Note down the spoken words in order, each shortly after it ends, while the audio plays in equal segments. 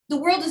the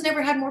world has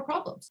never had more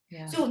problems.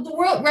 Yeah. So the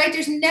world, right,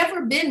 there's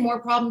never been more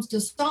problems to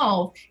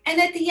solve.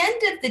 And at the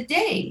end of the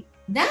day,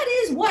 that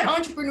is what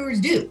entrepreneurs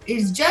do,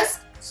 is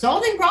just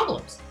solving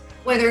problems.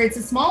 Whether it's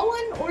a small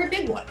one or a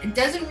big one, it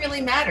doesn't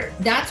really matter.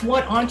 That's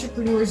what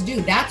entrepreneurs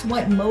do. That's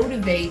what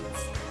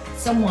motivates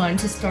someone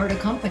to start a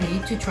company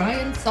to try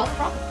and solve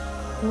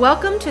problems.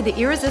 Welcome to The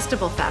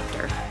Irresistible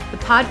Factor, the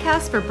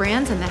podcast for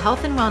brands in the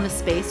health and wellness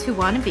space who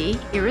want to be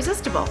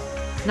irresistible,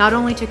 not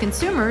only to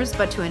consumers,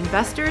 but to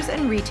investors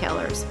and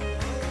retailers.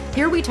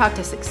 Here we talk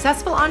to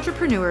successful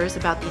entrepreneurs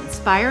about the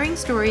inspiring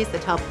stories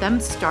that help them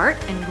start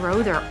and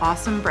grow their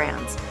awesome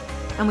brands.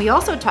 And we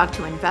also talk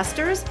to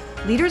investors,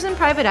 leaders in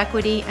private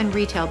equity, and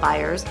retail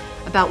buyers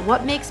about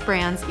what makes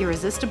brands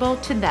irresistible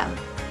to them.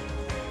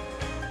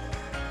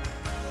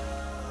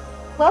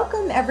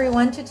 Welcome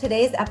everyone to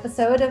today's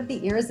episode of The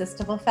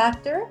Irresistible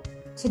Factor.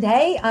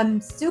 Today, I'm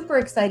super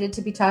excited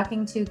to be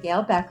talking to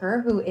Gail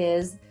Becker, who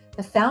is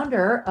the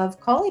founder of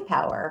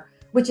Caulipower,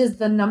 which is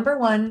the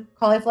 #1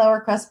 cauliflower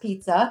crust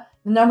pizza,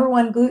 the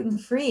 #1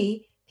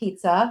 gluten-free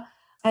pizza,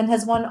 and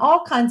has won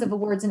all kinds of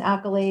awards and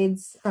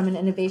accolades from an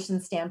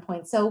innovation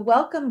standpoint. So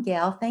welcome,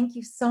 Gail. Thank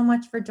you so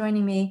much for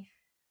joining me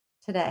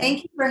today.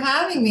 Thank you for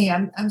having me.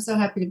 I'm so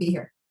happy to be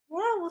here.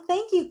 Yeah, well,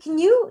 thank you. Can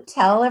you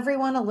tell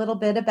everyone a little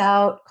bit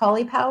about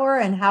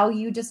Caulipower and how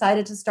you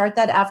decided to start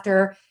that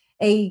after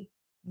a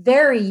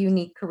very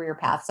unique career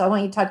path? So I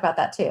want you to talk about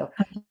that too.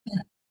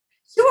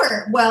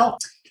 Sure. Well,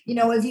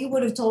 if you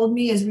would have told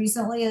me as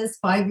recently as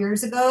 5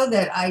 years ago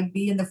that I'd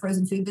be in the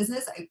frozen food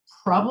business, I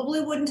probably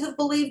wouldn't have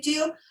believed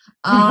you.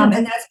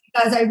 And that's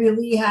because I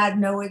really had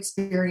no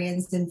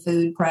experience in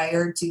food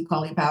prior to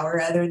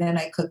Caulipower, other than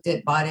I cooked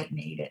it, bought it, and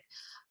ate it.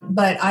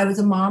 But I was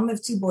a mom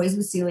of 2 boys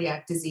with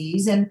celiac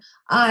disease, and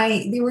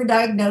they were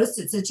diagnosed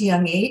at such a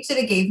young age that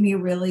it gave me a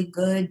really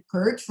good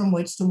perch from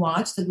which to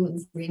watch the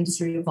gluten-free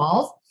industry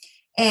evolve.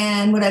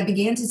 And what I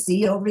began to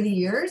see over the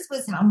years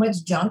was how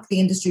much junk the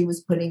industry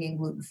was putting in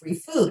gluten-free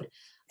food.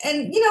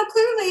 And,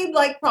 clearly,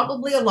 like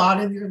probably a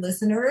lot of your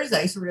listeners,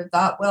 I sort of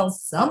thought, well,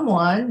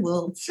 someone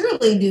will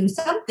surely do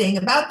something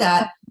about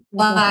that.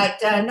 But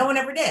no one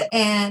ever did.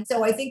 And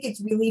so I think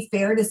it's really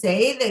fair to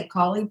say that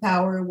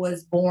Caulipower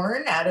was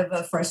born out of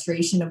a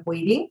frustration of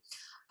waiting.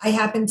 I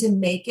happened to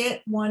make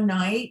it one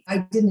night. I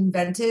didn't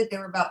invent it. There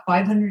were about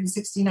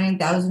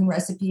 569,000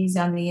 recipes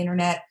on the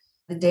internet.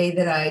 The day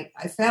that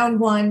I found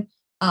one,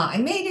 I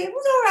made it. It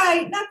was all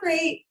right, not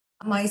great.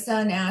 My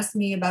son asked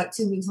me about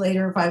 2 weeks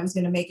later if I was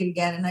going to make it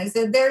again. And I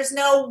said, there's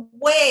no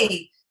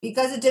way,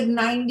 because it took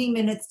 90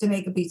 minutes to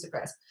make a pizza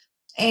crust.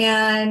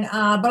 And,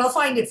 but I'll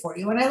find it for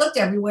you. And I looked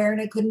everywhere and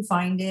I couldn't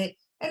find it.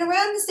 And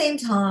around the same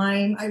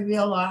time, I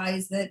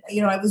realized that,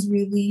 I was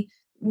really,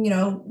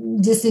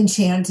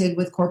 disenchanted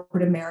with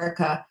corporate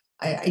America.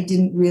 I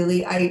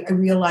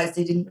realized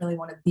I didn't really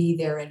want to be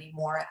there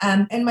anymore.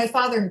 And my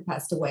father had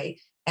passed away.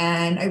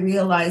 And I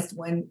realized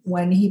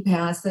when he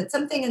passed that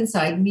something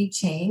inside me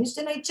changed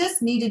and I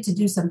just needed to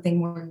do something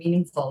more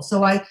meaningful.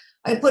 So I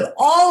put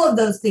all of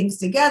those things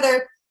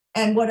together.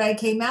 And what I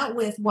came out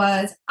with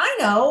was, I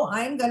know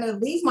I'm going to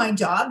leave my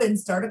job and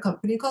start a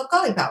company called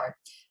Caulipower.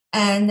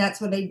 And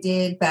that's what I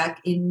did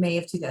back in May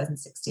of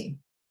 2016.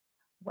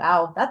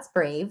 Wow, that's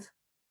brave.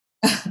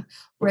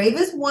 Brave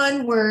is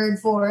one word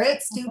for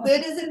it.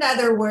 Stupid is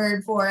another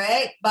word for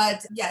it.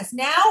 But yes,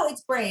 now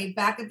it's brave.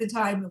 Back at the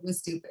time, it was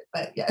stupid.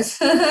 But yes.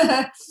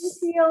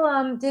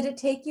 Did it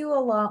take you a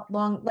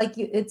long,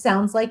 it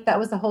sounds like that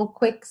was a whole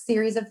quick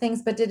series of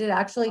things, but did it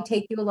actually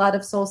take you a lot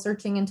of soul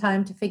searching and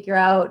time to figure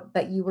out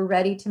that you were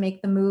ready to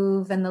make the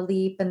move and the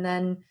leap and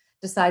then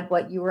decide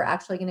what you were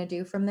actually going to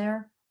do from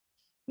there?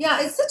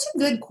 Yeah, it's such a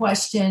good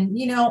question.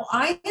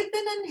 I had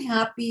been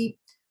unhappy.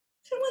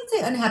 I wouldn't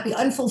say unhappy,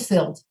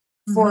 unfulfilled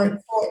for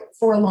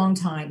a long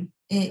time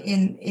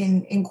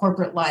in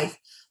corporate life.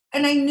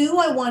 And I knew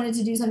I wanted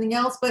to do something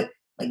else, but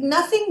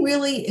nothing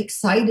really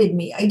excited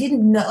me. I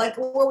didn't know,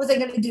 what was I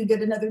going to do?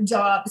 Get another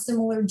job, a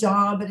similar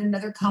job at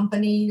another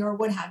company or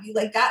what have you.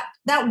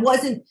 That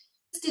wasn't,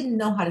 just didn't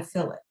know how to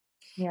fill it.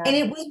 Yeah. And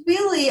it was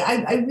really,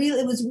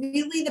 it was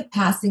really the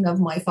passing of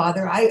my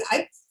father.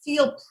 I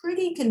feel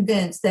pretty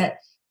convinced that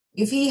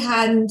if he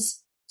hadn't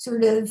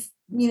sort of,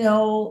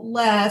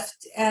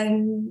 left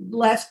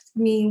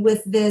me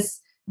with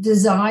this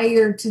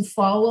desire to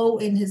follow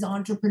in his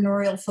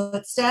entrepreneurial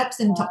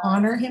footsteps and to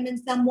honor him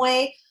in some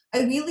way,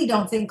 I really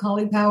don't think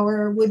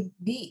Caulipower would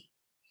be.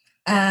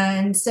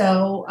 And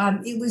so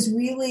it was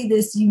really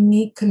this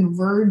unique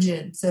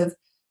convergence of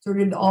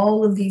sort of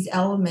all of these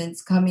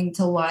elements coming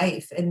to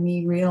life and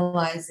me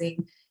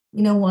realizing,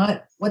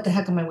 what the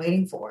heck am I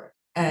waiting for?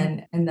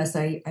 And thus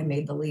I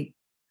made the leap.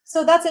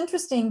 So that's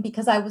interesting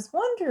because I was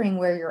wondering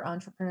where your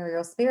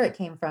entrepreneurial spirit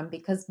came from,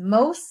 because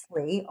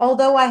mostly,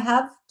 although I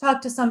have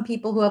talked to some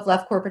people who have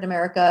left corporate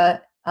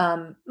America,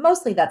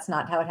 mostly that's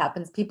not how it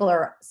happens. People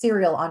are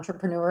serial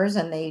entrepreneurs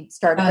and they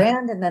start a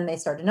brand and then they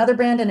start another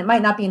brand, and it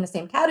might not be in the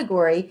same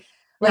category.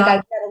 I've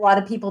met a lot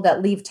of people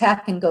that leave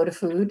tech and go to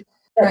food,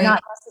 but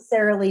not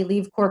necessarily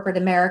leave corporate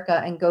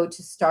America and go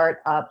to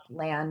start up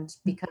land,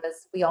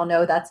 because we all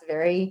know that's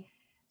very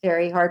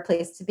very hard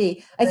place to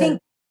be. I think,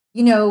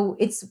 you know,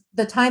 it's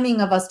the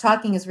timing of us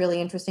talking is really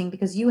interesting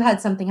because you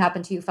had something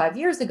happen to you 5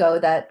 years ago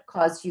that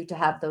caused you to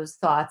have those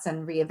thoughts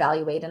and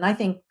reevaluate. And I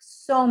think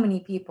so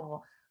many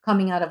people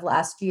coming out of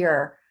last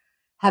year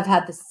have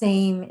had the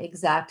same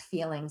exact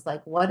feelings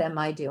like, what am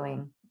I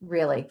doing?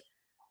 Really?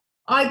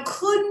 I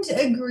couldn't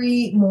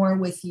agree more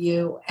with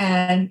you.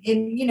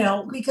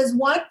 Because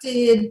what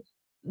did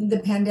the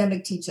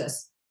pandemic teach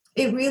us?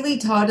 It really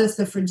taught us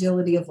the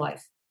fragility of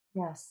life.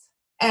 Yes.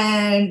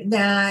 And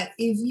that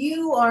if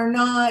you are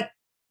not,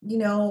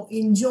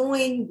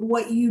 enjoying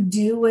what you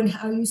do and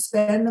how you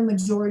spend the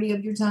majority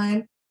of your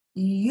time,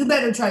 you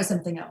better try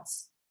something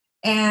else.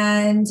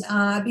 And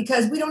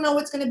because we don't know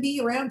what's going to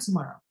be around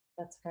tomorrow.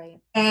 That's right.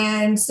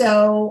 And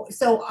so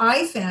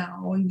I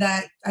found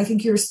that I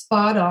think you're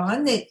spot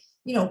on that,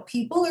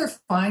 people are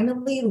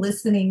finally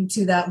listening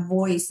to that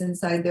voice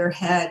inside their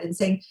head and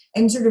saying,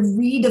 and sort of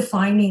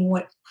redefining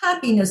what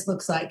happiness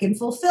looks like and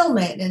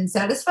fulfillment and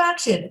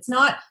satisfaction. It's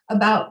not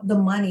about the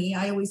money.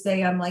 I always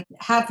say I'm like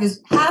half as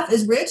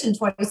rich and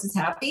twice as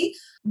happy,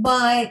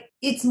 but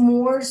it's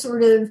more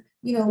sort of,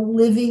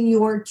 living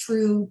your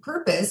true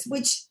purpose,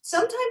 which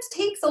sometimes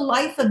takes a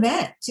life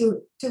event to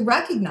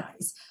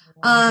recognize.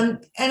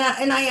 And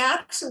I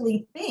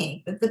actually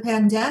think that the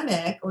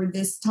pandemic or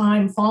this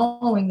time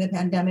following the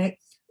pandemic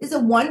is a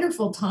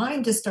wonderful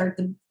time to start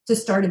a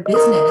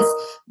business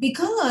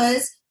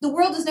because the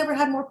world has never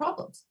had more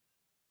problems.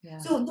 Yeah.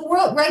 So the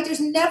world, right? There's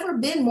never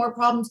been more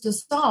problems to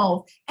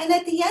solve. And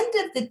at the end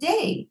of the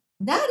day,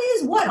 that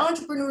is what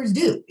entrepreneurs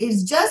do,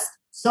 is just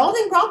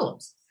solving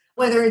problems,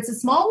 whether it's a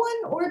small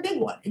one or a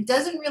big one. It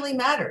doesn't really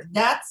matter.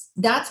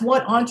 That's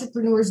what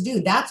entrepreneurs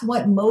do. That's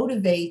what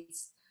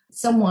motivates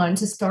someone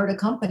to start a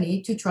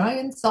company to try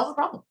and solve a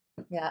problem.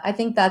 Yeah, I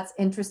think that's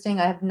interesting.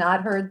 I have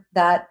not heard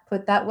that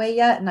put that way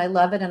yet, and I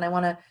love it. And I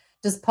want to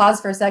just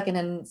pause for a second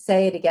and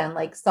say it again,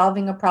 like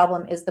solving a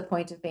problem is the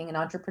point of being an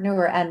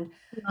entrepreneur. And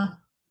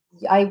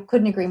I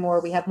couldn't agree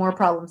more. We have more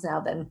problems now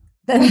than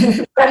there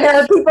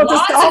are people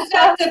Lots to solve. Of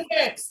stuff to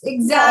fix.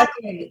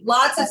 Exactly. Yeah.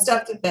 Lots of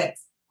stuff to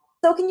fix.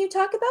 So can you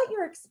talk about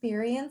your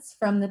experience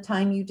from the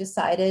time you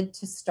decided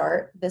to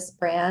start this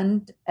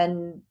brand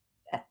and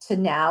to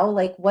now?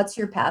 Like, what's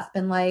your path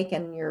been like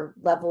and your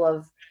level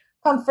of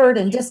comfort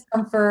and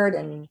discomfort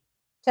and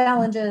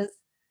challenges?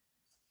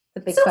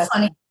 The big question.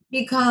 Funny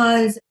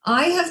because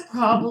I have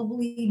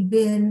probably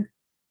been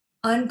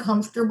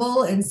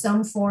uncomfortable in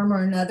some form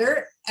or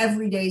another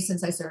every day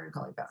since I started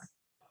Caulipower.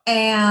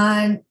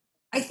 And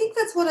I think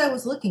that's what I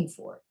was looking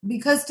for,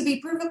 because to be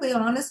perfectly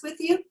honest with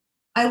you,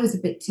 I was a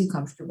bit too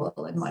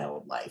comfortable in my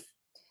old life.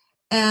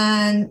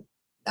 And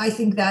I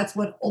think that's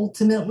what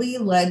ultimately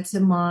led to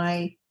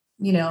my,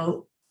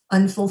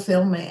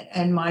 unfulfillment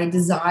and my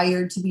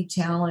desire to be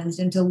challenged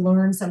and to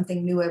learn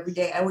something new every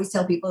day. I always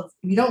tell people, if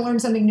you don't learn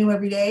something new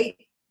every day,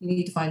 you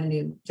need to find a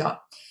new job.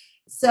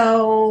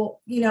 So,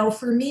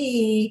 for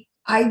me,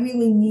 I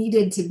really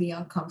needed to be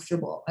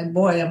uncomfortable. And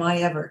boy, am I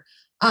ever.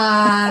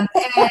 And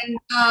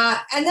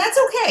that's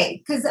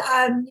okay, because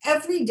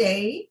every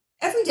day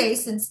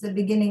since the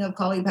beginning of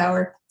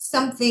Caulipower,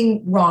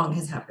 something wrong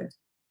has happened.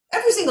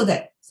 Every single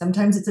day.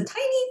 Sometimes it's a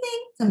tiny thing.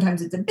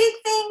 Sometimes it's a big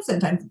thing.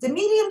 Sometimes it's a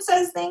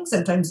medium-sized thing.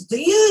 Sometimes it's a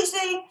huge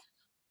thing.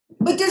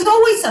 But there's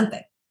always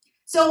something.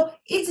 So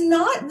it's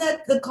not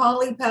that the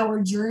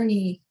Caulipower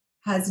journey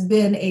has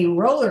been a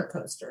roller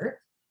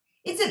coaster.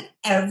 It's that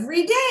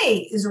every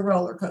day is a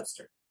roller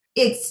coaster.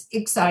 It's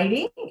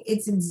exciting.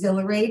 It's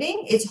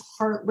exhilarating. It's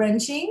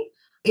heart-wrenching.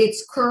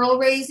 It's curl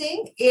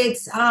raising.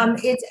 It's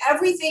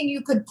everything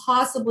you could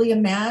possibly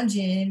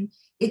imagine.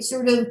 It's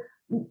sort of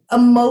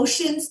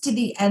emotions to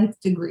the nth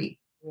degree.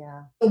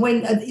 Yeah.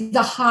 When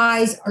the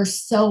highs are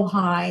so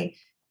high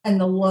and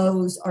the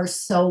lows are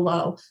so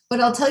low. But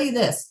I'll tell you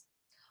this,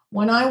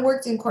 when I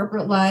worked in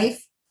corporate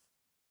life,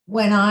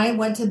 when I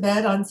went to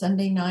bed on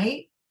Sunday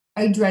night,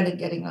 I dreaded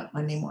getting up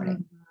Monday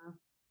morning. Mm-hmm.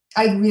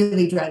 I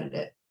really dreaded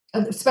it,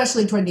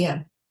 especially toward the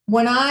end.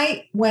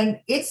 When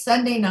it's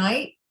Sunday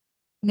night,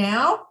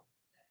 now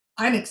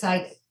I'm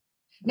excited.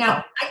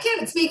 Now, I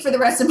can't speak for the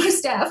rest of my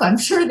staff. I'm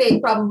sure they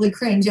probably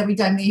cringe every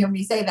time they hear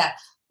me say that.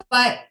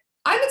 But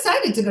I'm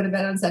excited to go to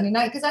bed on Sunday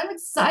night because I'm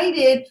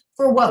excited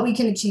for what we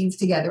can achieve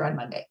together on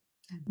Monday.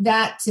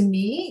 That, to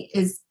me,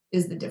 is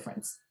the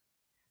difference.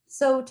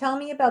 So tell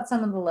me about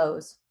some of the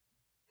lows.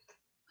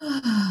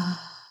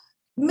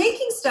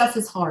 Making stuff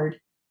is hard.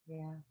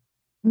 Yeah.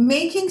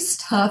 Making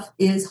stuff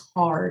is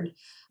hard.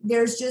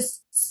 There's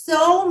just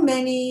so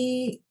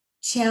many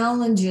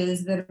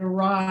challenges that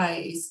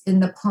arise in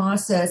the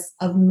process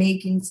of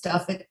making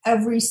stuff at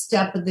every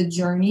step of the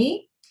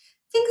journey,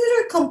 things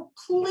that are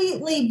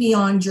completely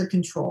beyond your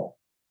control,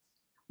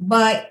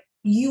 but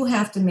you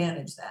have to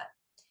manage that.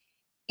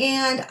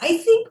 And I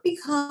think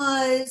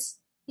because,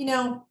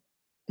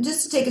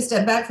 just to take a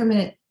step back for a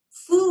minute,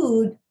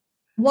 food,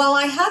 while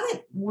I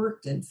haven't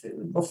worked in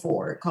food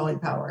before at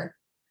Caulipower,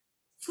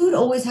 food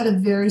always had a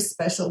very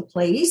special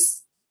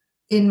place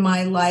in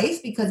my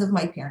life because of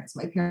my parents.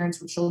 My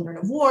parents were children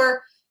of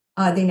war.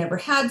 They never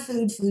had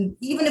food.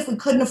 Even if we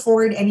couldn't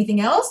afford anything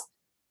else,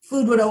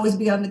 food would always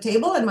be on the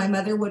table, and my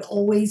mother would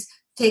always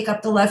take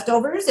up the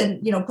leftovers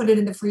and, put it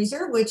in the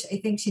freezer, which I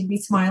think she'd be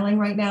smiling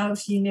right now if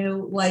she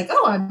knew, like,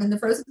 oh, I'm in the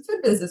frozen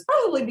food business,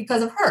 probably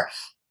because of her.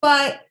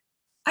 But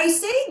I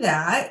say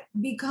that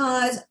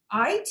because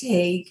I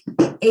take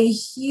a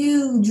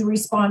huge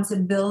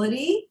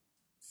responsibility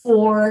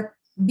for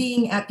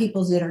being at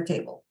people's dinner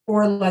table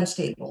or lunch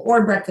table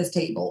or breakfast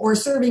table or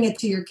serving it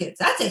to your kids.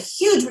 That's a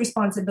huge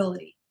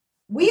responsibility.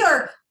 We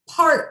are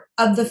part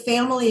of the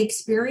family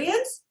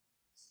experience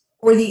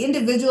or the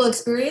individual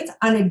experience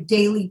on a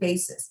daily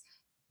basis.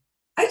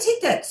 I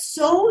take that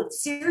so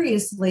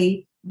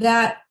seriously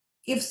that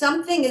if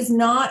something is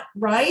not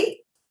right,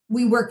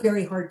 we work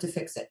very hard to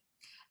fix it.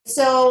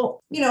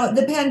 So,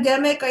 the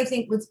pandemic, I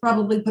think, was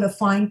probably put a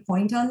fine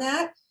point on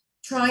that.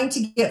 Trying to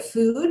get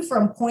food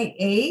from point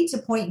A to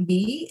point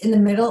B in the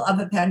middle of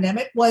a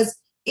pandemic was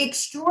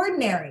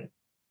extraordinary,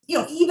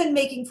 even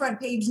making front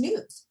page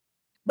news.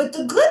 But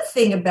the good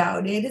thing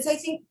about it is I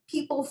think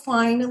people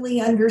finally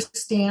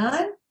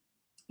understand,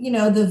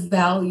 the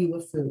value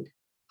of food,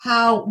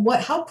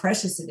 how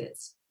precious it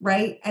is,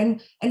 right?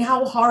 And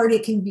how hard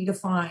it can be to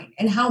find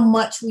and how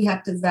much we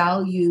have to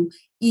value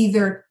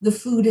either the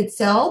food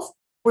itself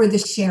or the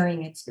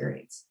sharing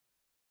experience.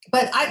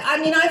 But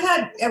I mean, I've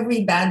had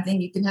every bad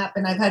thing you can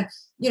happen. I've had,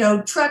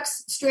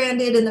 trucks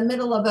stranded in the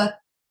middle of a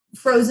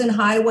frozen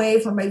highway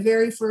from my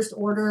very first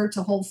order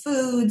to Whole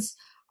Foods.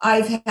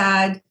 I've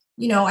had,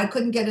 I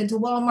couldn't get into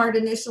Walmart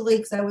initially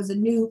because I was a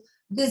new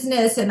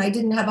business and I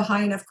didn't have a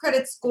high enough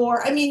credit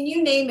score. I mean,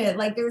 you name it,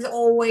 like there's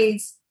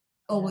always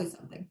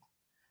something.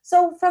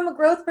 So from a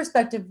growth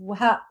perspective,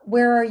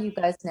 where are you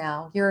guys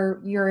now?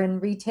 You're in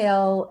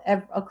retail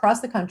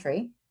across the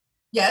country.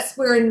 Yes,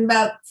 we're in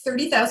about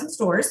 30,000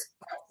 stores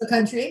across the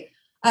country,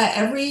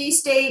 every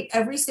state,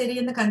 every city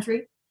in the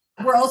country.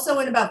 We're also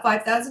in about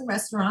 5,000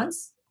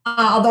 restaurants,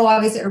 although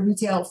obviously our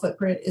retail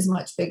footprint is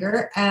much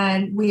bigger.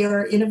 And we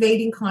are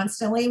innovating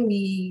constantly.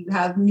 We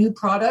have new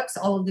products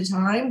all of the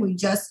time. We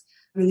just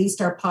released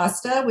our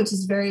pasta, which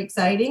is very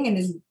exciting and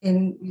is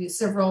in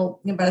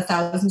about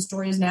 1,000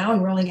 stores now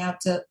and rolling out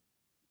to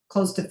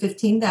close to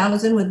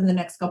 15,000 within the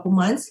next couple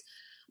months.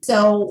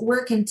 So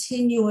we're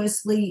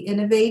continuously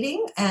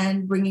innovating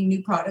and bringing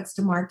new products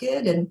to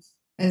market, and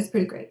it's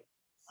pretty great.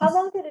 How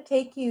long did it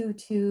take you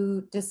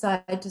to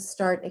decide to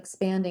start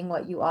expanding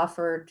what you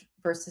offered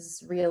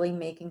versus really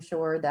making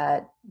sure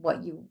that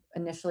what you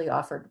initially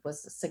offered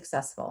was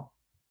successful?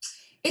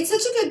 It's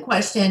such a good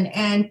question.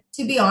 And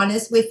to be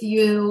honest with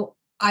you,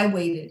 I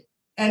waited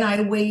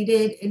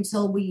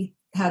until we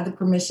had the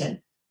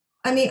permission.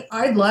 I mean,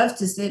 I'd love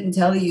to sit and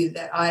tell you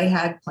that I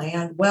had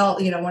planned. Well,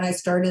 when I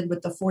started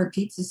with the 4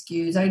 pizza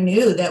SKUs, I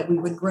knew that we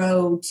would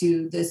grow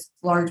to this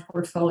large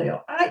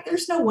portfolio.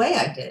 There's no way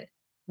I did.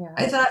 Yeah.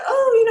 I thought,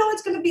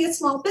 it's going to be a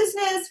small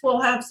business.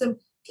 We'll have some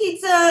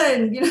pizza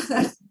and,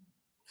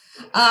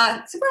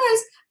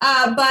 surprise.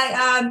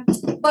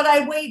 But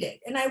I waited,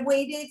 and I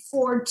waited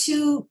for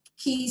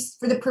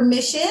the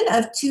permission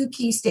of 2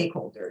 key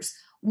stakeholders.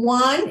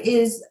 One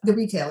is the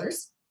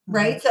retailers.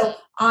 Right. So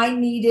I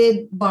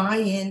needed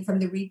buy-in from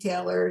the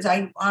retailers.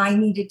 I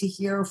needed to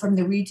hear from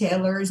the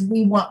retailers.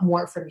 We want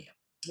more from you.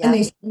 Yeah. And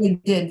they certainly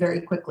did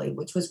very quickly,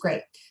 which was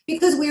great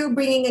because we were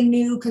bringing a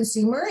new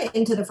consumer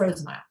into the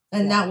frozen aisle.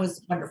 And that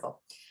was wonderful.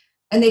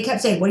 And they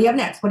kept saying, what do you have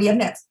next? What do you have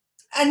next?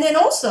 And then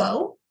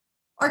also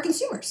our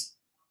consumers.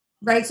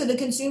 Right. So the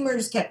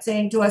consumers kept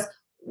saying to us,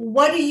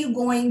 what are you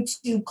going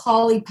to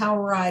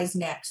caulipowerize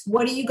next?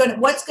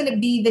 What's going to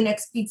be the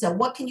next pizza?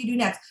 What can you do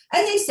next?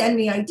 And they send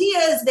me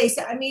ideas.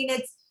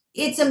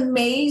 It's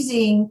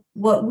amazing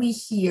what we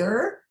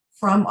hear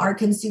from our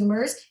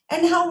consumers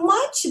and how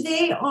much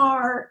they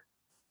are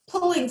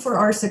pulling for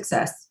our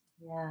success.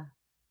 Yeah.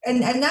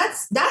 And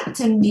that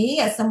to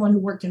me, as someone who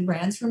worked in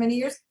brands for many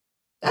years,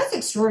 that's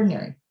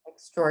extraordinary.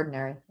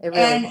 Extraordinary. It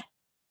really is.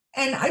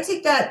 And I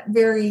take that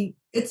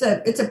it's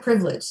a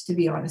privilege, to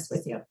be honest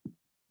with you.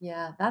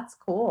 Yeah, that's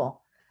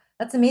cool.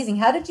 That's amazing.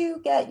 How did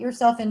you get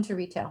yourself into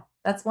retail?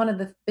 That's one of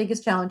the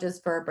biggest challenges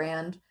for a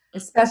brand,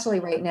 especially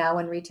right now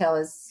when retail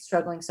is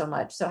struggling so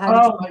much. So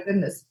my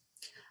goodness.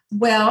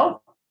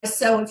 Well,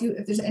 so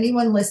if there's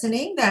anyone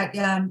listening that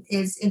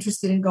is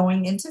interested in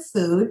going into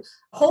food,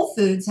 Whole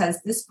Foods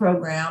has this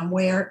program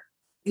where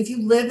if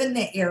you live in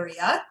the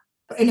area,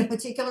 in a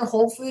particular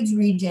Whole Foods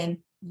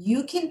region,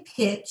 you can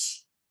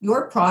pitch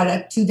your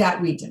product to that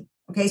region.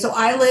 Okay, so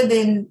I live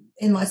in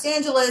Los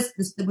Angeles,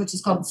 which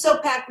is called the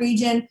SoPac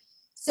region.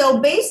 So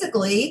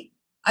basically,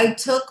 I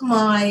took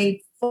my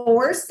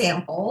 4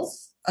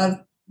 samples of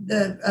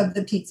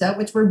the pizza,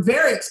 which were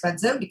very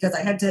expensive because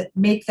I had to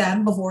make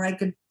them before I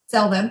could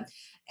sell them.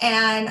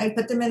 And I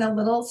put them in a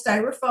little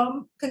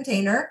styrofoam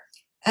container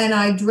and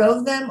I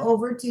drove them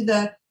over to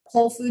the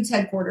Whole Foods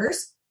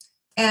headquarters.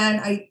 And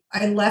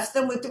I left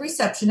them with the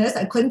receptionist.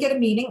 I couldn't get a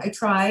meeting. I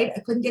tried. I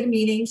couldn't get a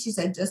meeting. She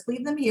said, just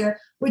leave them here,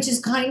 which is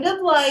kind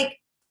of like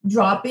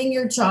dropping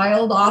your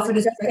child off at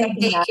a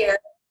daycare.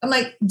 I'm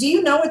like, do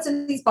you know what's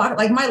in these boxes?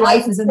 Like my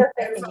life is in the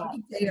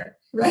container,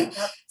 right?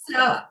 Yep.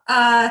 So,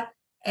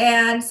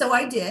 and so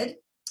I did.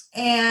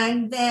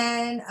 And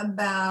then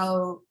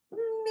about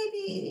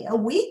maybe a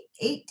week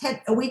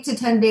to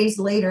 10 days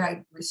later,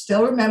 I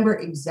still remember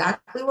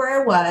exactly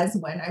where I was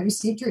when I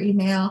received your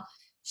email.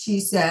 She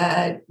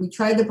said, we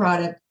tried the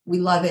product. We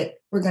love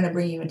it. We're going to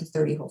bring you into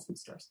 30 Whole Food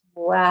stores.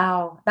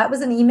 Wow. That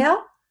was an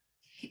email?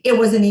 It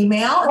was an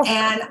email, Oh,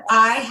 and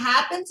I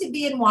happened to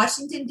be in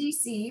Washington,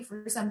 D.C.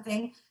 for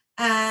something,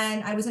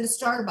 and I was in a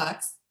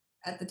Starbucks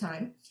at the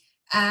time.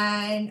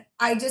 And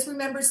I just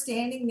remember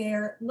standing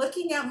there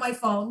looking at my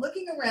phone,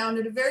 looking around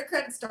at a very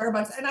crowded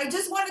Starbucks, and I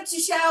just wanted to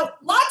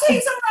shout, lattes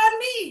are on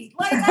me.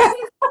 Like I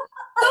was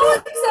so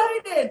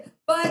excited,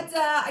 but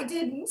I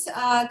didn't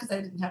because I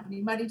didn't have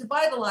any money to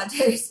buy the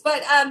lattes.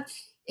 But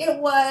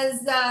it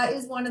was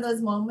is one of those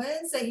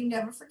moments that you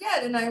never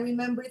forget. And I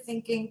remember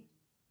thinking,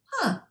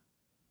 huh,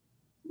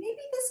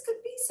 maybe this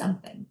could be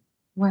something.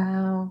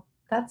 wow.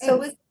 That's It so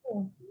was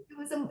cool.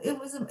 it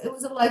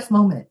was a life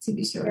moment to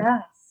be sure.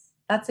 Yes,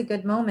 that's a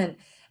good moment.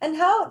 And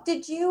how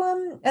did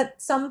you,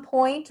 at some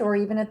point or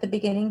even at the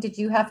beginning, did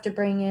you have to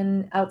bring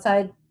in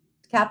outside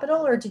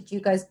capital or did you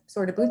guys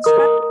sort of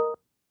bootstrap?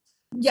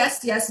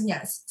 Yes, yes, and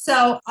yes.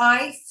 So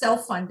I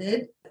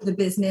self-funded the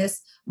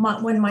business.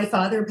 When my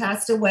father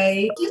passed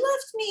away, he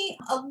left me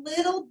a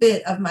little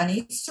bit of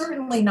money,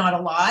 certainly not a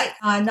lot,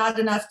 not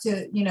enough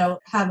to,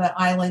 have an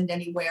island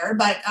anywhere,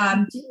 but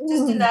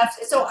just enough.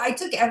 So I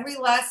took every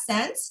last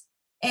cent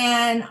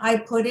and I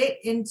put it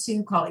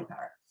into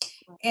Caulipower.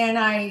 And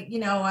I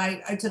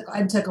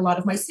took a lot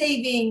of my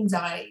savings.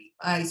 I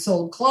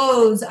sold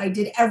clothes. I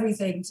did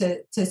everything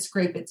to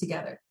scrape it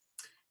together.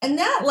 And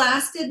that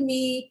lasted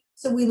me.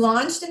 So we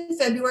launched in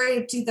February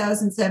of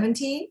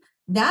 2017.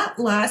 That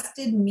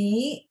lasted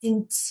me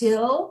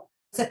until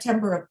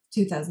September of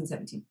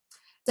 2017.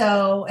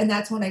 So, and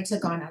that's when I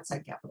took on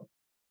outside capital.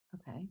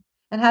 Okay.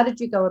 And how did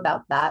you go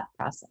about that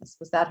process?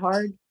 Was that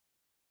hard?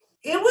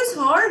 It was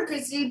hard,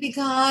 Christy,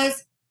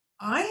 because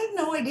I had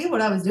no idea what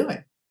I was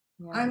doing.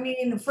 Yeah. I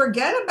mean,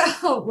 forget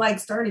about like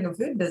starting a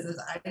food business.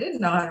 I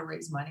didn't know how to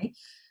raise money.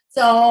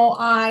 So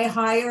I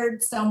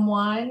hired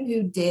someone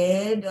who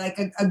did, like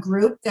a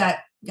group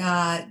that,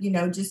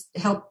 just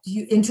helped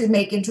you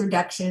make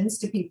introductions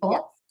to people.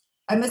 Yeah.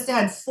 I must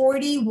have had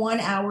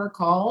 41-hour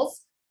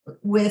calls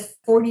with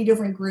 40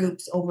 different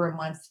groups over a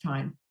month's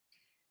time.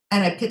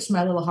 And I pitched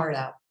my little heart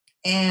out.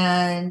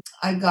 And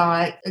I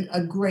got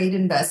a great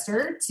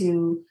investor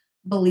to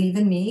believe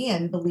in me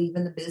and believe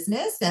in the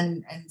business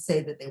and say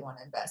that they want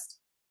to invest.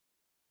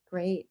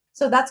 Great.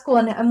 So that's cool.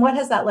 And what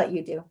has that let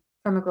you do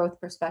from a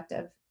growth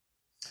perspective?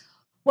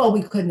 Well,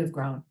 we couldn't have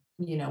grown,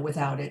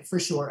 without it for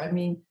sure. I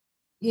mean,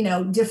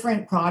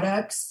 different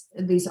products,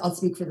 at least I'll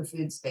speak for the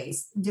food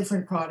space,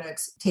 different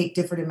products take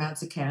different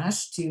amounts of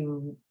cash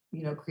to,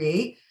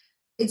 create.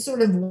 It's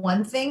sort of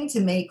one thing to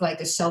make like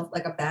a shelf,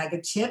 like a bag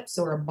of chips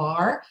or a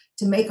bar.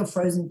 To make a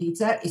frozen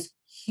pizza is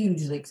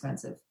hugely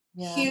expensive.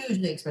 Yeah.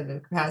 Hugely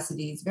expensive.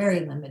 Capacity is very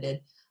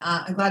limited.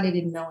 I'm glad I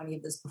didn't know any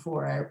of this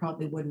before. I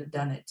probably wouldn't have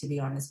done it, to be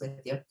honest with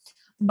you.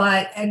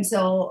 And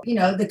so,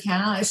 the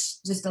cash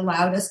just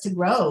allowed us to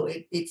grow.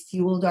 It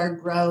fueled our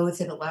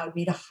growth. It allowed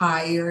me to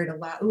hire.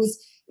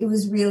 It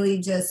was really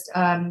just,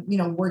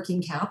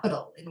 working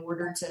capital in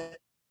order to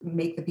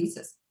make the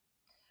pieces.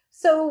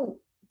 So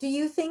do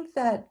you think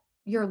that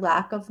your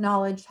lack of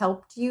knowledge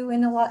helped you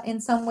in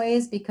some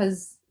ways?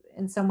 Because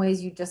in some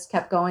ways you just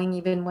kept going,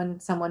 even when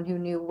someone who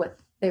knew what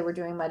they were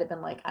doing might have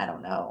been like, I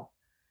don't know.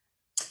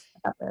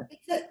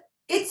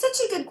 It's such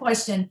a good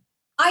question.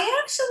 I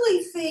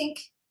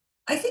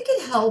think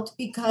it helped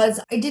because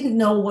I didn't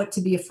know what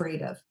to be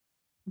afraid of.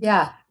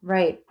 Yeah,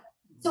 right.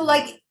 So,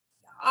 like,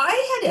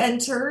 I had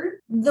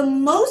entered the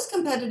most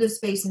competitive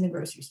space in the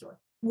grocery store,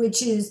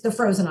 which is the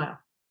frozen aisle,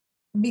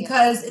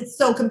 because it's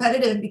so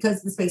competitive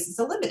because the space is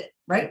so limited,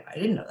 right? I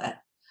didn't know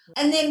that.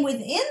 And then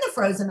within the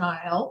frozen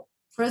aisle,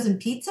 frozen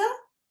pizza,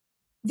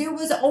 there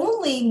was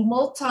only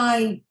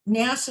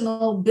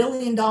multinational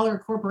billion-dollar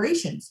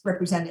corporations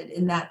represented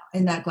in that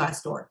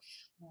glass door.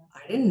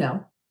 I didn't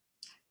know.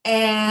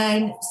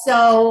 And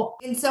so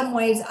in some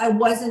ways I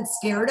wasn't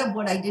scared of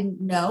what I didn't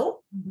know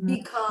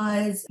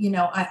because,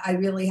 I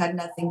really had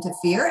nothing to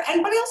fear.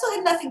 But I also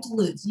had nothing to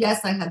lose.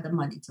 Yes, I had the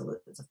money to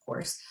lose, of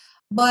course,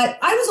 but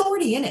I was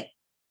already in it.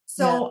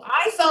 So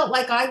I felt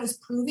like I was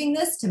proving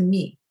this to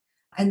me.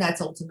 And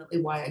that's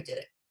ultimately why I did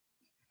it.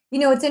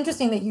 It's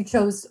interesting that you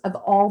chose, of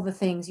all the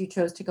things, you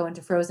chose to go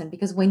into frozen,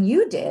 because when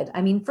you did,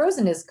 I mean,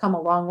 frozen has come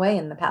a long way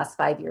in the past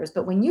 5 years,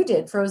 but when you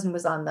did, frozen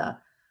was on the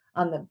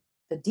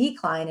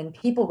decline, and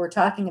people were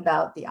talking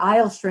about the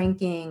aisle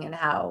shrinking and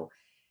how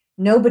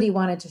nobody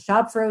wanted to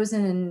shop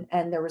frozen,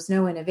 and there was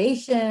no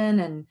innovation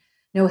and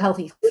no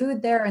healthy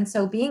food there. And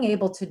so being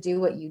able to do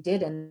what you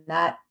did in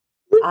that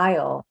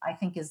aisle, I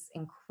think is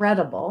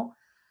incredible.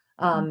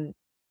 And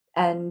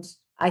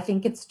I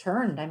think it's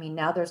turned. I mean,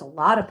 now there's a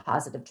lot of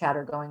positive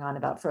chatter going on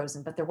about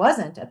frozen, but there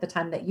wasn't at the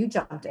time that you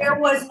jumped in. There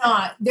was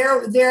not. There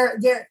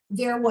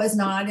was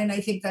not. And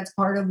I think that's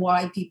part of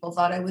why people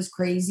thought I was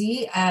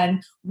crazy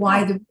and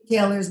why the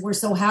retailers were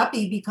so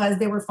happy, because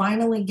they were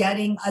finally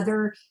getting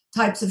other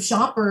types of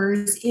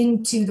shoppers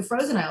into the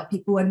frozen aisle,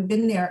 people who hadn't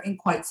been there in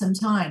quite some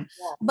time.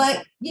 Yeah.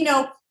 But,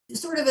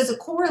 sort of as a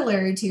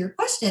corollary to your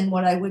question,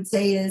 what I would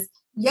say is,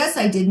 yes,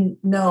 I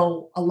didn't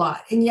know a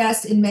lot. And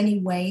yes, in many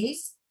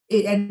ways,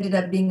 it ended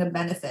up being a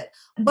benefit.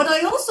 But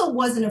I also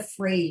wasn't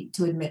afraid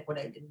to admit what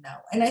I didn't know.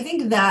 And I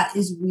think that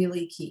is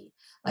really key.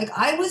 Like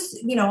I was,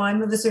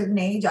 I'm of a certain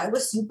age, I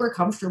was super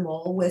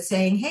comfortable with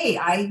saying, hey,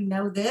 I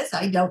know this,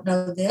 I don't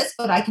know this,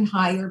 but I can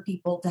hire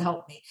people to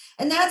help me.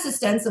 And that's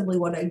ostensibly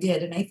what I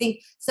did. And I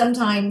think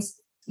sometimes,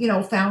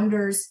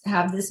 founders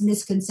have this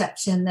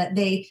misconception that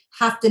they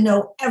have to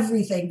know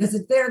everything because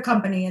it's their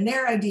company and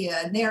their idea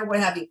and their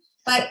what have you.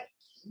 But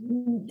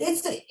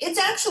it's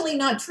actually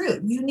not true.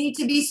 You need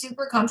to be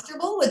super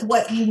comfortable with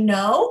what you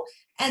know,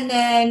 and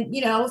then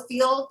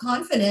feel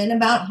confident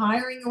about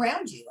hiring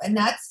around you. And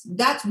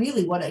that's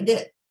really what I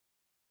did.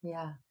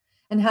 Yeah.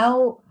 And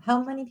how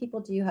many people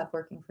do you have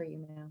working for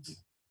you now?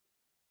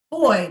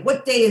 Boy,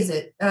 what day is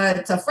it?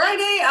 It's a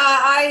Friday.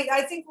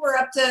 I think we're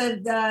up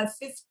to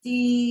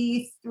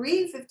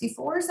 53,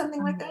 54,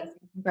 something like that.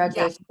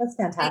 Congratulations. Yeah. That's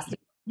fantastic.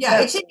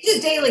 Yeah, it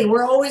changes daily.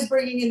 We're always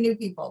bringing in new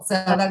people. So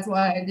that's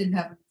why I didn't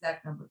have an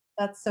exact number.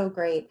 That's so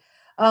great.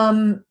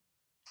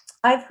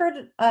 I've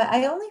heard,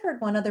 I only heard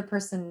one other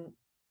person,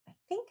 I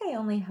think I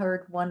only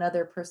heard one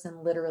other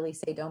person literally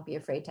say, don't be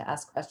afraid to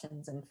ask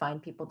questions and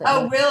find people that.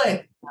 Oh,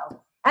 really?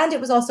 And it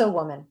was also a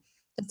woman,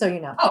 just so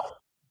you know. Oh.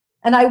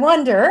 And I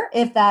wonder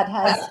if that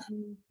has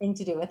anything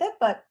to do with it,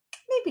 but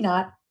maybe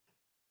not.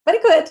 But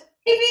it could.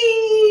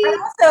 Maybe. And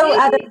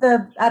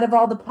also, out of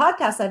all the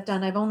podcasts I've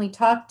done, I've only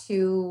talked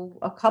to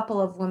a couple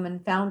of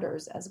women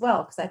founders as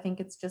well, because I think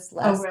it's just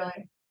less. Oh,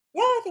 really?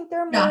 Yeah, I think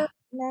there are more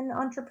men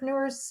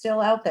entrepreneurs still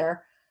out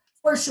there.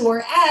 For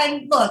sure.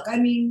 And look, I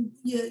mean,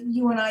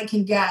 you and I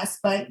can guess,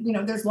 but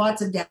there's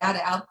lots of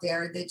data out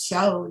there that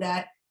show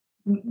that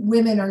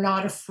women are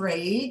not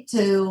afraid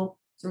to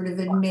sort of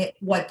admit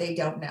what they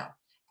don't know.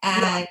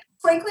 And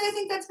frankly, I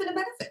think that's been a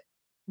benefit.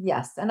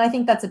 Yes. And I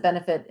think that's a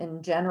benefit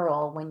in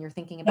general when you're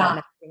thinking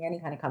about managing any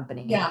kind of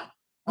company. Yeah.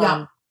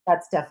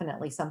 That's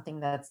definitely something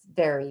that's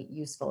very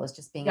useful, is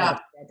just being able to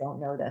say, I don't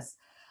know this.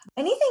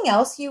 Anything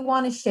else you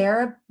want to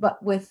share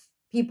with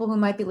people who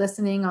might be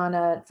listening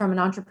from an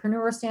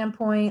entrepreneur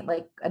standpoint,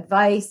 like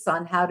advice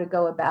on how to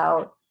go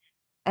about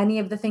any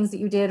of the things that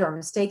you did or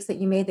mistakes that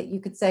you made that you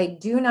could say,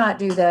 do not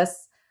do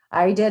this.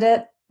 I did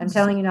it. I'm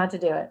telling you not to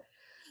do it.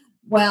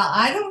 Well,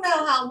 I don't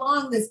know how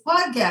long this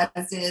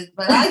podcast is,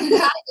 but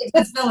I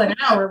could fill an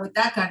hour with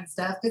that kind of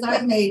stuff because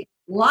I've made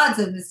lots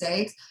of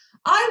mistakes.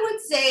 I would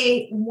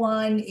say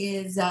one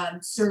is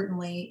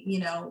certainly,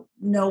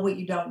 know what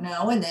you don't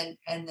know and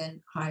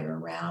then hire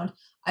around.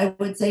 I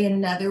would say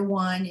another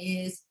one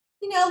is,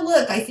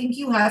 look, I think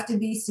you have to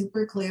be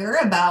super clear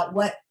about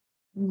what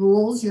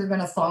rules you're going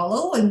to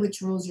follow and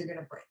which rules you're going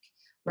to break,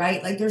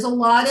 right? Like there's a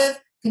lot of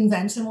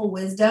conventional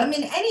wisdom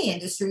in any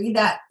industry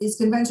that is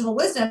conventional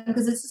wisdom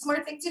because it's a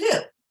smart thing to do.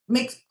 It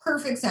makes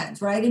perfect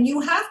sense, right? And you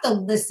have to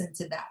listen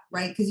to that,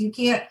 right? Because you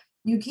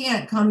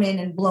can't come in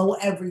and blow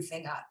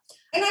everything up.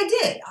 And I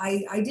did.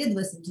 I did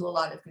listen to a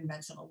lot of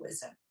conventional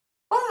wisdom,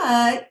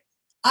 but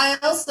I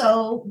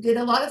also did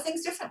a lot of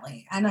things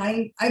differently. And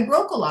I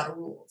broke a lot of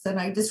rules and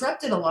I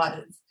disrupted a lot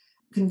of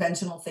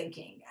conventional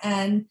thinking.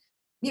 And,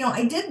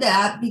 I did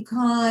that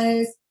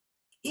because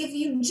if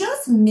you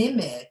just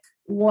mimic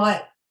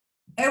what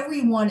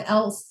everyone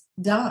else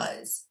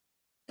does,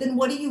 then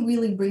what are you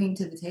really bringing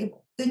to the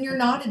table? Then you're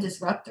not a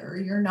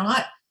disruptor. You're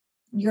not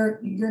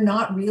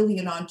really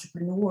an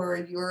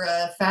entrepreneur. You're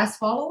a fast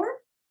follower.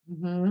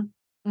 Mm-hmm.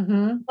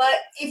 Mm-hmm. But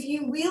if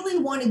you really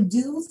want to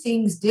do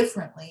things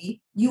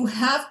differently, you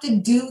have to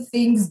do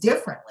things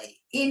differently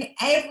in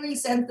every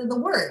sense of the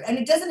word. And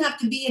it doesn't have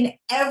to be in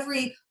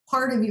every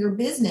part of your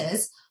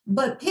business,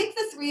 but pick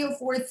the 3 or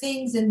 4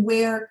 things and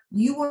where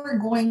you are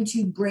going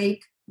to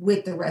break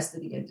with the rest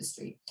of the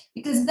industry,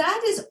 because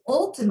that is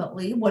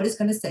ultimately what is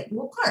going to set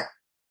you apart.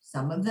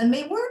 Some of them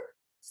may work,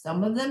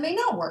 some of them may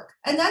not work,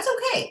 and that's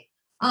okay.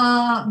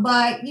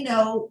 But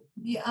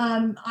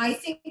I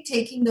think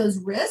taking those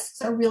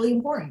risks are really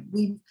important.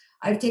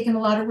 I've taken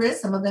a lot of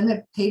risks. Some of them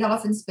have paid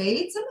off in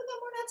spades. Some of them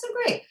were not so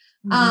great.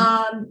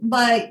 Mm-hmm.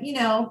 But you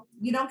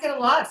don't get a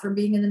lot for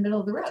being in the middle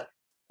of the road.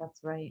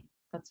 That's right.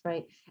 That's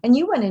right. And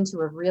you went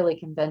into a really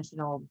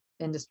conventional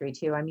industry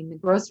too. I mean, the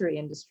grocery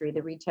industry,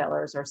 the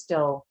retailers are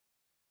still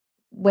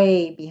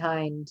way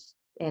behind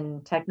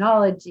in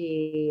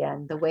technology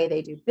and the way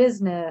they do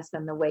business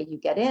and the way you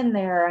get in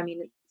there. I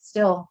mean, it's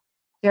still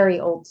very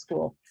old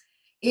school.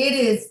 It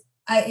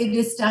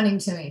is stunning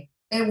to me.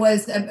 It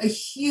was a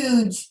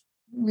huge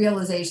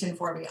realization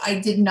for me. I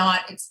did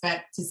not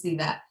expect to see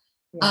that.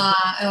 Yeah.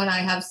 And I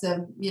have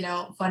some,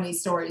 funny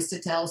stories to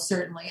tell,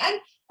 certainly.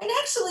 And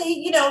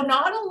actually,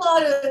 not a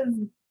lot of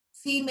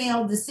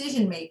female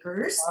decision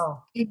makers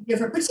Oh, in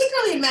different,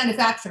 particularly in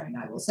manufacturing,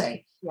 I will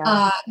say.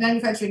 yeah.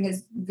 Manufacturing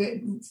has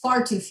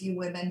far too few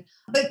women,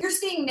 but you're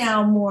seeing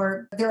now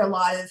more. There are a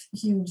lot of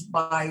huge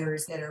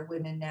buyers that are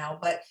women now,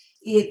 but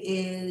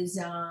it's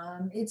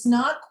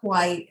not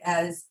quite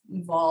as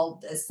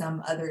evolved as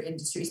some other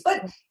industries,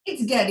 but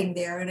it's getting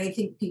there. And I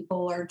think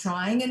people are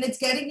trying, and it's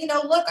getting,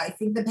 look, I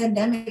think the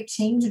pandemic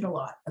changed a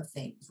lot of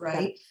things,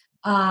 right?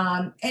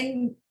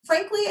 And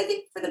frankly, I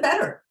think for the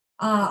better.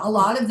 A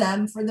lot of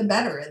them for the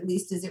better, at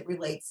least as it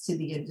relates to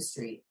the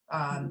industry.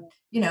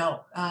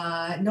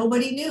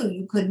 Nobody knew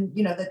you couldn't,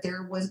 that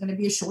there was going to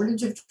be a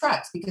shortage of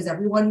trucks because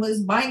everyone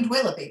was buying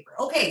toilet paper.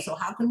 Okay, so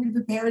how can we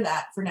prepare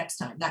that for next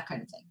time? That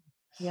kind of thing.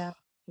 Yeah.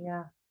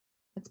 Yeah.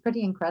 It's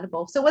pretty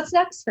incredible. So what's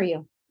next for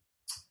you?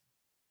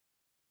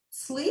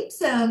 Sleep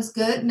sounds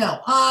good. No.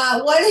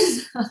 What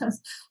is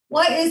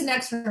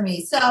next for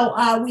me?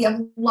 So we have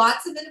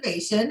lots of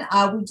innovation.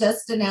 We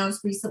just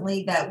announced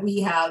recently that we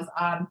have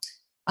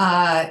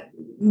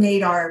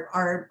made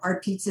our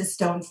pizza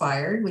stone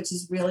fired, which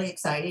is really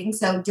exciting.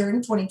 So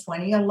during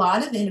 2020, a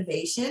lot of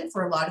innovation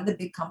for a lot of the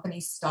big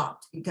companies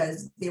stopped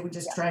because they were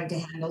just trying to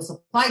handle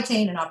supply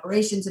chain and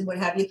operations and what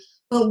have you.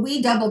 But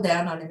we doubled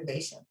down on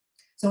innovation.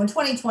 So in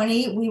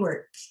 2020, we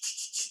were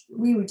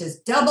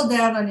just double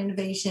down on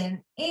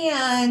innovation.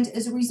 And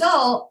as a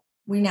result,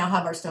 we now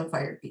have our stone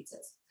fired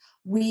pizzas.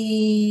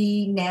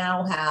 We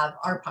now have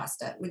our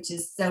pasta, which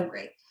is so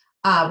great.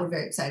 We're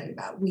very excited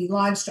about. We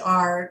launched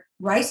our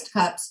riced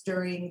cups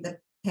during the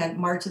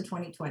March of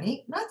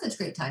 2020. Not such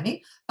great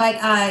timing,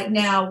 but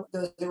now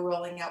those are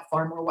rolling out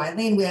far more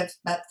widely. And we have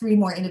about 3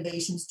 more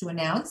innovations to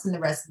announce in the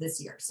rest of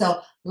this year. So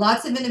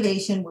lots of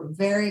innovation we're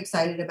very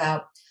excited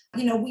about.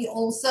 We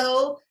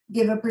also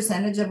give a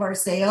percentage of our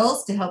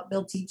sales to help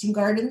build teaching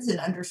gardens in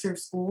underserved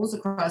schools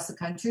across the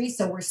country.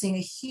 So we're seeing a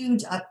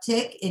huge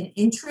uptick in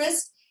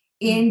interest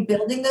in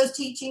building those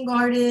teaching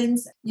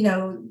gardens.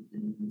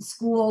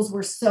 Schools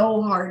were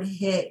so hard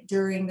hit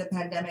during the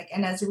pandemic.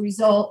 And as a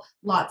result,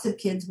 lots of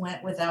kids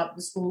went without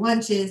the school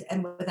lunches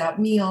and without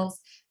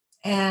meals.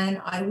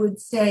 And I would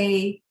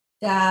say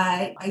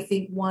that I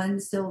think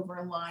one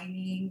silver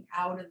lining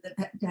out of the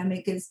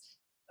pandemic is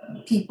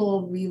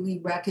people really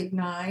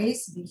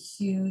recognize the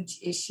huge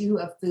issue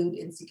of food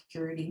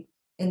insecurity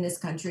in this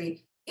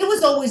country. It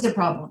was always a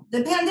problem.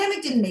 The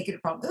pandemic didn't make it a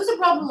problem. It was a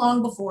problem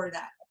long before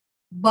that,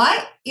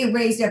 but it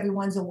raised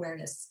everyone's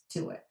awareness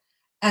to it.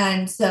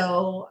 And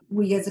so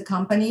we as a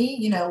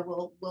company,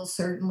 will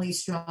certainly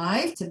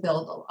strive to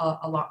build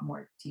a lot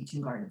more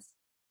teaching gardens.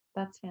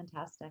 That's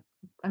fantastic.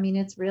 I mean,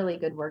 it's really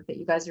good work that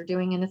you guys are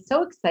doing, and it's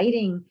so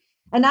exciting.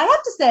 And I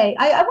have to say,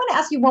 I want to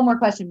ask you one more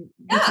question.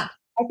 Yeah.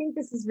 I think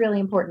this is really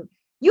important.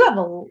 You have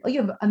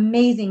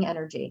amazing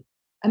energy.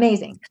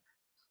 Amazing.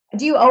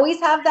 Do you always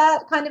have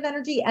that kind of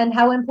energy? And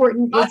how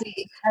important is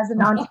it as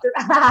an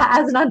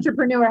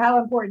entrepreneur?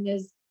 How important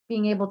is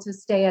being able to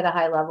stay at a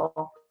high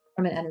level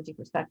from an energy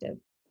perspective?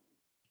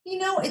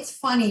 It's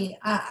funny.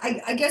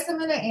 I guess I'm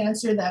going to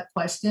answer that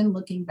question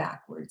looking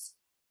backwards.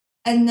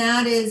 And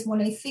that is when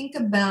I think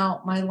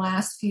about my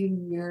last few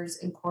years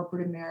in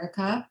corporate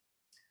America,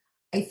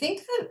 I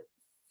think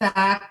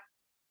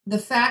the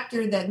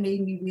factor that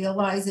made me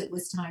realize it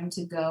was time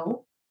to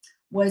go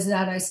was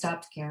that I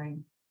stopped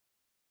caring.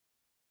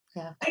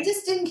 Yeah. I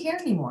just didn't care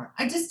anymore.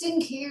 I just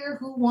didn't care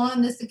who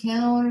won this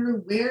account or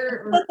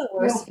where. That's the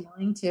worst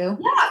feeling too.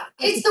 Yeah,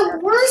 it's the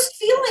worst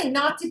feeling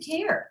not to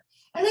care.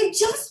 And I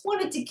just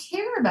wanted to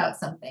care about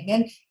something.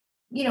 And,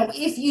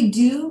 if you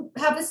do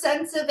have a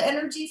sense of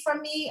energy from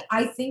me,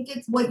 I think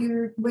it's what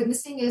you're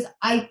witnessing is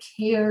I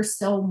care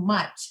so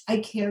much. I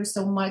care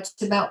so much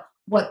about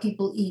what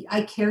people eat.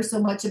 I care so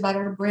much about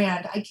our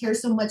brand. I care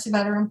so much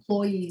about our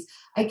employees.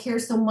 I care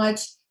so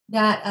much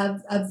that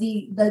of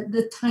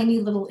the tiny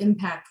little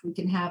impact we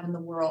can have in the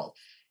world.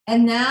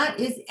 And that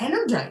is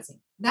energizing.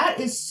 That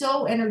is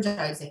so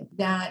energizing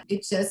that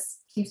it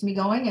just keeps me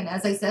going. And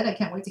as I said, I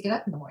can't wait to get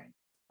up in the morning.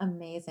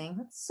 Amazing.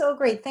 That's so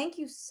great. Thank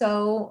you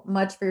so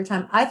much for your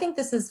time. I think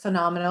this is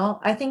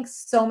phenomenal. I think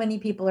so many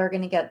people are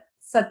going to get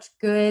such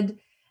good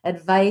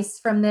advice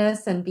from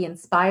this and be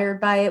inspired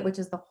by it, which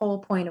is the whole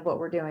point of what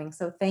we're doing.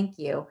 So thank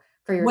you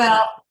for your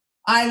time.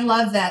 I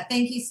love that.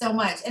 Thank you so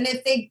much. And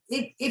if they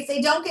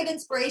don't get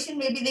inspiration,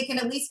 maybe they can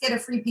at least get a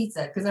free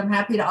pizza, because I'm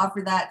happy to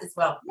offer that as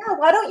well. Yeah.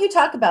 Why don't you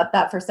talk about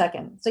that for a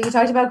second? So you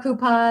talked about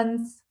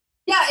coupons.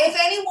 Yeah, if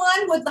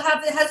anyone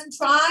hasn't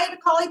tried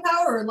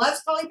Caulipower or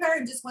loves Caulipower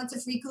and just wants a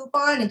free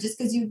coupon, and just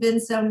because you've been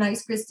so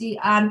nice, Christy,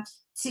 I'd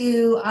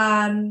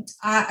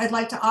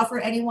like to offer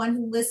anyone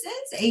who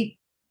listens a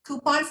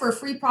coupon for a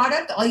free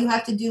product. All you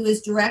have to do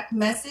is direct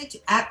message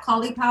at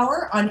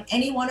Caulipower on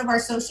any one of our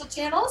social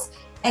channels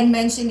and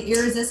mention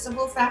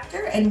Irresistible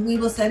Factor, and we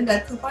will send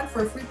a coupon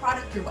for a free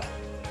product your way.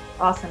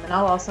 Awesome. And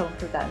I'll also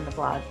include that in the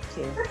blog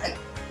too. Perfect.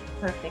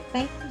 Perfect.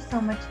 Thank you so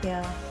much,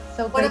 Gail.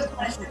 So what a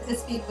pleasure to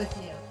speak with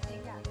you.